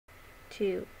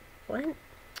2, 1.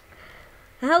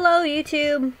 Hello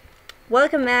YouTube,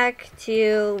 welcome back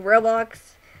to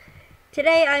Roblox.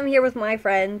 Today I'm here with my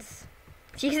friends.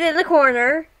 She's in the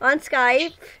corner on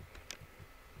Skype.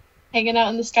 Hanging out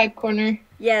in the Skype corner.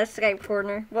 Yes, Skype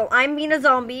corner. Well, I'm being a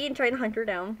zombie and trying to hunt her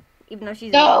down, even though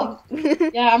she's No!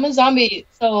 a Yeah, I'm a zombie,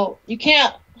 so you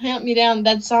can't hunt me down.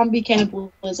 That's zombie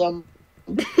cannibalism.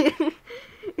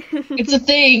 It's a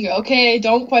thing, okay?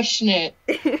 Don't question it.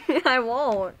 I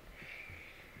won't.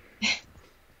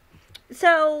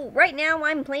 So, right now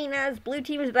I'm playing as Blue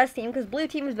Team's best team, because Blue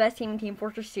Team is best team in Team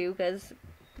Fortress 2, because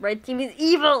Red Team is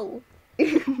evil!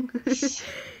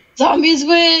 Zombies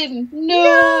win!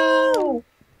 No!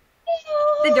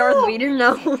 The Darth Vader,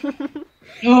 no.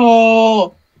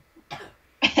 No!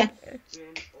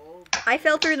 I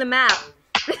fell through the map.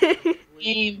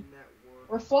 Game.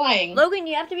 We're flying. Logan,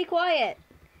 you have to be quiet.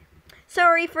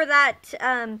 Sorry for that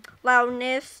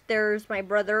loudness. There's my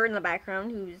brother in the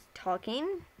background who's talking.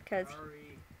 Because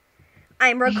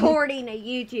I'm recording a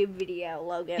YouTube video,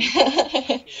 Logan.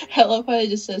 I love how he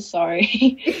just says sorry.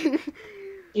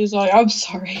 He's like, I'm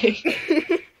sorry.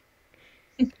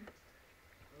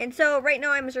 And so, right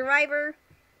now I'm a survivor.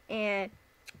 And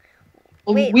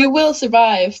Wait, we will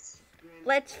survive.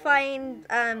 Let's find,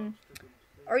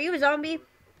 are you a zombie?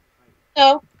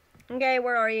 No. Okay,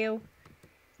 where are you?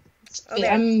 Oh,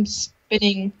 I'm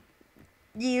spinning.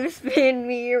 You spin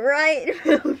me right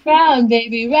round,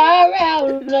 baby, round,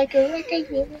 round, like a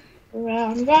record,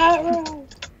 round, round,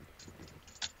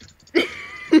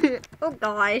 round. Oh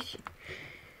gosh.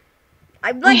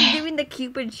 I'm like doing the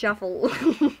Cupid shuffle.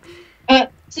 To the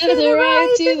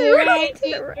right, to the right, to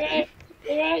the right, to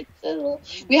the right, to the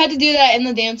left. We had to do that in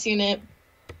the dance unit.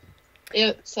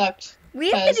 It sucked.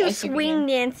 We have to do swing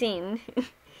dancing.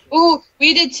 Ooh,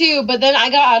 we did too, but then I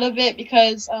got out of it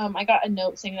because I got a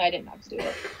note saying that I didn't have to do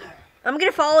it. I'm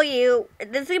gonna follow you.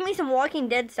 This is gonna be some Walking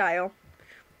Dead style.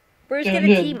 We're just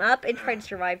gonna team up and try to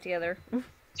survive together.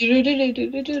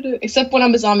 Except when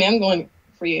I'm a zombie, I'm going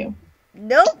for you.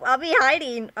 Nope, I'll be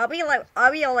hiding. I'll be like I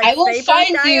will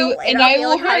find you and I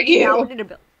will hurt you.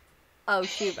 Oh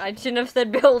shoot, I shouldn't have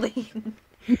said building.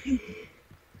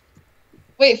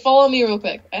 Wait, follow me real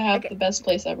quick. I have the best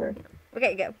place ever.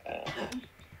 Okay, go.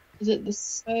 Is it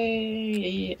this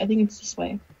way? I think it's this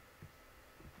way.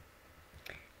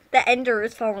 The Ender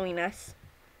is following us.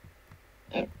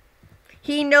 Oh.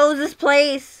 He knows this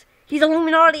place. He's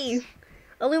Illuminati.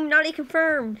 Illuminati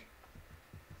confirmed.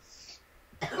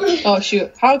 Oh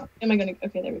shoot! How am I gonna?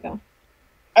 Okay, there we go.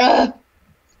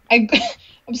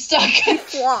 I'm stuck. He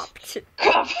flopped.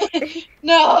 Crap!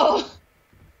 No.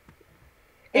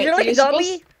 Is there like a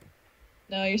zombie?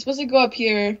 No, you're supposed to go up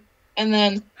here. And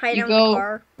then hide you on go, the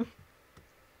car.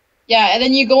 Yeah, and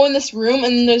then you go in this room,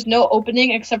 and there's no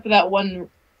opening except for that one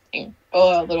thing.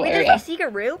 Oh, little area. There's a secret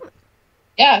room?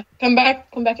 Yeah, come back.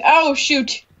 Oh,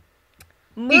 shoot.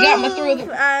 Move, You got my through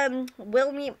how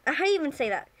do you even say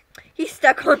that? He's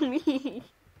stuck on me.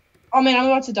 Oh, man, I'm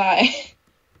about to die.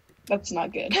 That's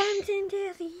not good. Comes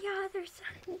into the other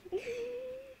side.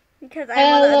 Because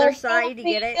I'm on the other side to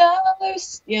get it.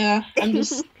 Yeah, I'm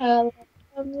just...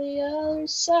 on the other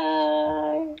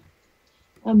side.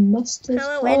 I must have.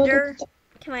 Hello, Ender.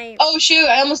 Can I? Oh shoot!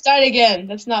 I almost died again.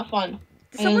 That's not fun.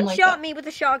 Someone shot me with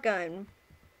a shotgun.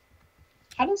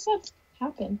 How does that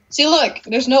happen? See, look.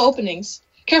 There's no openings.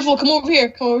 Careful! Come over here.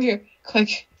 Come over here.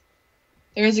 Quick.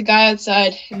 There is a guy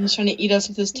outside, and he's trying to eat us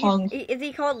with his tongue. Is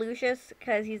he called Lucius?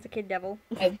 Because he's the kid devil.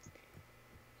 I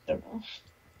don't know.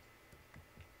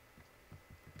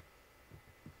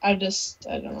 I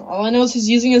don't know. All I know is he's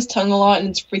using his tongue a lot, and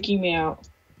it's freaking me out.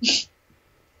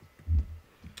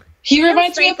 He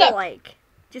reminds me of that. Like,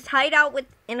 just hide out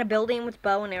in a building with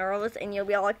bow and arrows, and you'll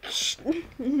be all like,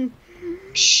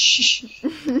 Shh.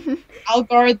 I'll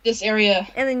guard this area.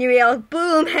 And then you'll be all,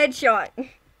 boom, headshot.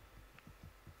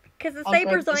 Because the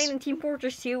sniper sign in Team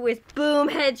Fortress 2 is boom,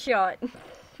 headshot.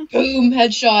 Boom,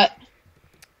 headshot.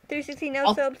 360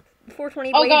 no subs,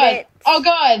 420 Oh god. bits. Oh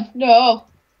god, no.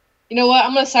 You know what?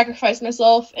 I'm gonna sacrifice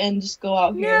myself and just go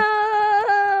out here.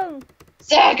 No!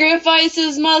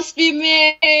 Sacrifices must be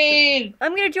made!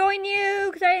 I'm gonna join you,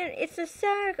 because it's a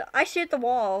I shoot the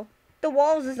wall. The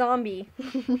wall is a zombie.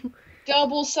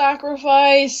 Double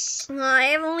sacrifice! I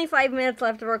have only 5 minutes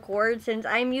left to record, since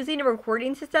I'm using a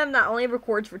recording system that only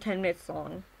records for 10 minutes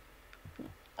long.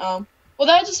 Well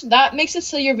that makes it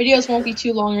so your videos won't be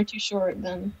too long or too short,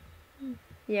 then.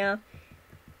 Yeah.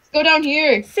 Let's go down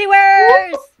here!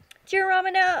 Sewers!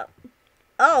 Geronimo!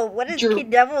 Oh, what is Kid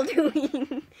Devil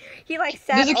doing? He like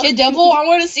sat There's a Kid Devil? I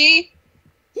want to see!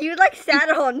 You like sat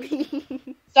on me.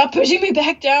 Stop pushing me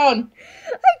back down.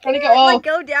 I Trying to can't, go. like,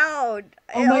 go down.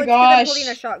 Oh my it's 'cause I'm gosh. holding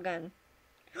a shotgun.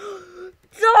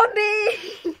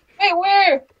 Zombie! Wait,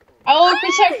 where? I will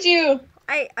protect you.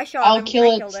 I shot I'll him. kill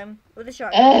I it. killed him with a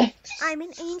shotgun. Ugh. I'm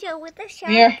an angel with a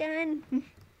Here. shotgun.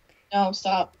 No,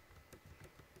 stop.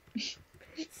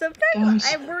 Sometimes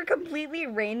Gosh. we're completely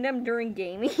random during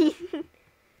gaming.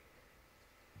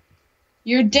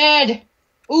 You're dead.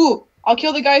 Ooh, I'll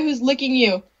kill the guy who's licking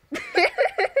you.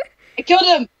 I killed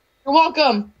him. You're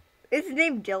welcome. Is his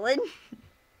name Dylan?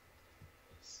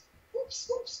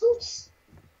 Oops, oops, oops.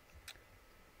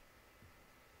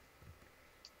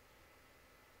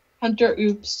 Hunter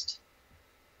oops.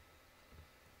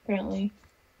 Apparently.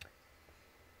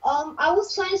 I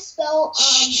was trying to spell,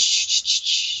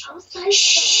 I was trying to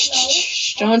spell no.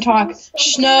 Shh, don't talk.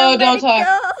 Shh, no, don't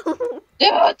talk. Go.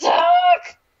 Don't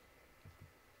talk.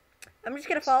 I'm just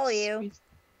gonna follow you.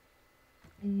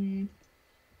 Mm,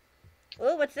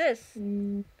 Oh, what's this?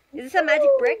 mm. Is this a magic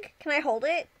brick? Can I hold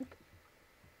it?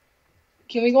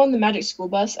 Can we go on the magic school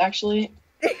bus, actually?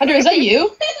 Hunter, is that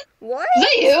you? What? Is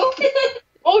that you?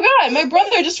 Oh god, my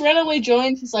brother just randomly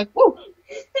joined. He's like, whoa.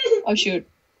 Oh shoot,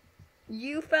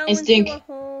 You fell I stink. into a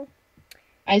hole.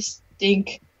 I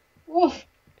stink. Woof.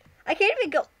 I can't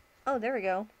even go. Oh, there we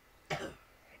go. Is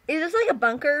this like a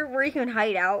bunker where you can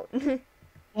hide out?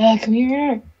 Yeah, come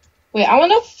here. Wait, I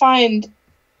want to find...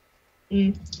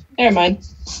 never mind.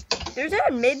 There's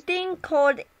a mid thing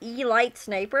called E-Light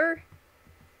Sniper.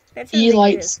 That's really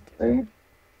E-light. good.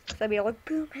 So I'd be like,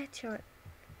 boom, headshot.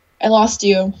 I lost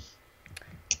you.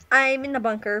 I'm in the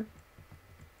bunker.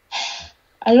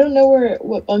 I don't know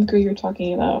what bunker you're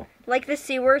talking about. Like the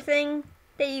sewer thing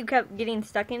that you kept getting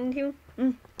stuck into.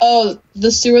 Oh,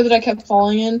 the sewer that I kept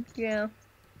falling in? Yeah.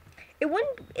 It would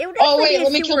Oh, actually wait, be a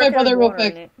let me sewer kill my if there was brother real water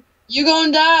quick. in it. You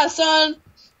gonna die, son.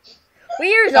 Wait,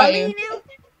 you're a Got zombie you. now?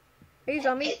 Are you a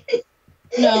zombie?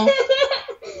 No.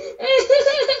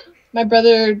 My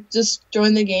brother just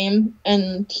joined the game,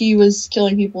 and he was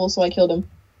killing people, so I killed him.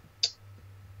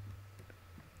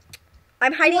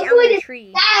 I'm hiding You're out going in a to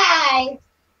tree. Die.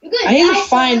 You're gonna I need die, to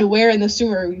find son. where in the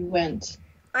sewer we went.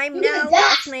 I'm You're now gonna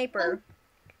die. a sniper.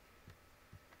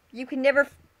 You can never...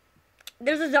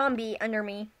 There's a zombie under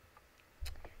me.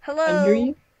 Hello? Under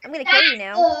you? I'm gonna kill you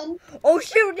now. Son. Oh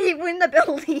shoot, he went in the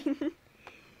building.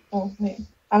 Oh, wait.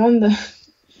 I'm on the...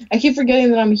 I keep forgetting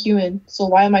that I'm a human, so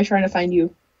why am I trying to find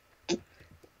you?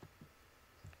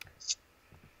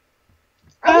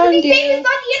 I'm gonna be Found famous you. on the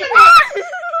internet. Oh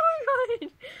my god.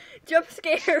 Jump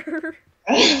scare.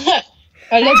 I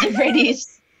love the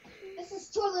pretties. This is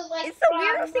totally like It's the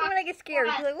weirdest thing when I get scared.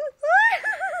 It's like,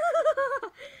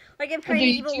 what? Like I'm trying to Do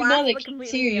evil you laugh, know but that completely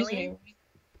see your failing.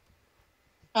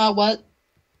 username? What?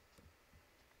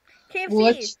 KFC.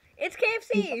 What? It's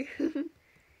KFC.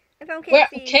 I found KFC. Where?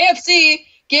 KFC,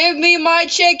 give me my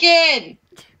chicken!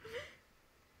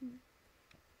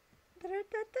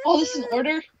 Oh, this is an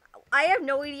order? I have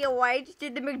no idea why I just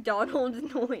did the McDonald's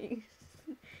noise.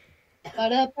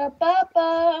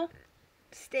 Ba-da-ba-ba-ba.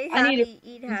 Stay I need happy,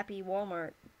 eat happy,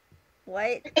 Walmart.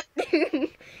 What?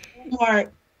 Walmart.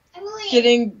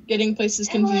 Emily. Getting places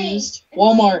Emily. confused. Emily.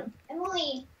 Walmart.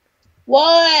 Emily.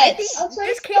 What? think I'll try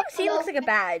this to spell KFC looks like a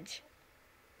badge.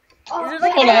 Oh, Is there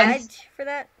like a Hold on. badge for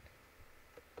that?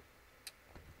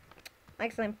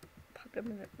 Excellent. Popped up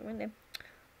in the window.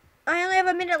 I only have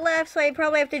a minute left, so I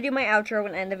probably have to do my outro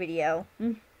and end the video.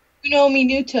 Uno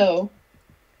minuto.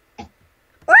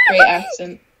 Great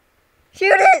accent.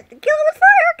 Shoot it! Kill it with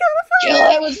fire! Kill it with fire!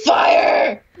 Kill it with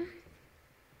fire!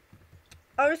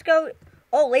 I'll just go.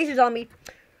 Oh, laser zombie.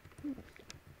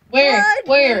 Where? Run,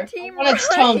 Where? blue I team, want its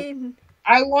tongue. run.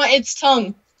 I want its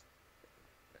tongue.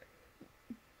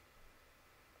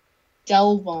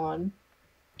 Delvion.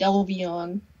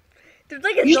 There's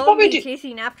like a You should probably zombie do-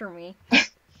 chasing after me.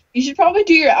 You should probably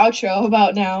do your outro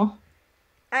about now.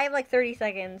 I have like 30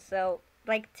 seconds, so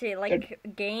like to like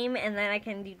game, and then I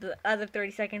can do the other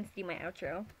 30 seconds to do my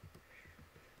outro.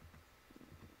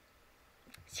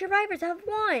 Survivors have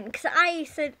won because I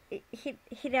said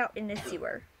hit out in the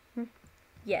sewer.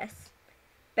 Yes,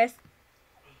 best.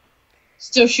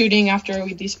 Still shooting after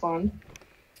we despawn.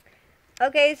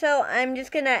 Okay, so I'm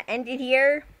just gonna end it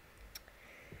here.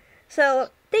 So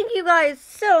thank you guys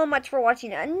so much for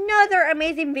watching another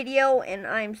amazing video, and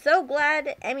I'm so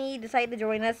glad Emmy decided to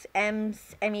join us.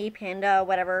 Emmy, Panda,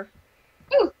 whatever.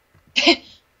 Ooh.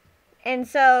 And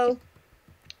so,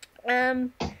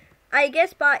 I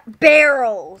guess by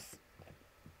barrels.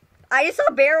 I just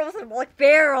saw barrels and I'm like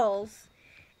barrels.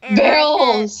 And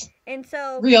Barrels! And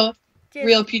so Real just,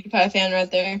 PewDiePie fan right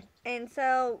there. And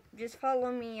so just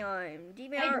follow me on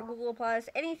DeviantArt, Google Plus,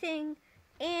 anything.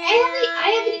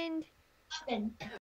 I And happened.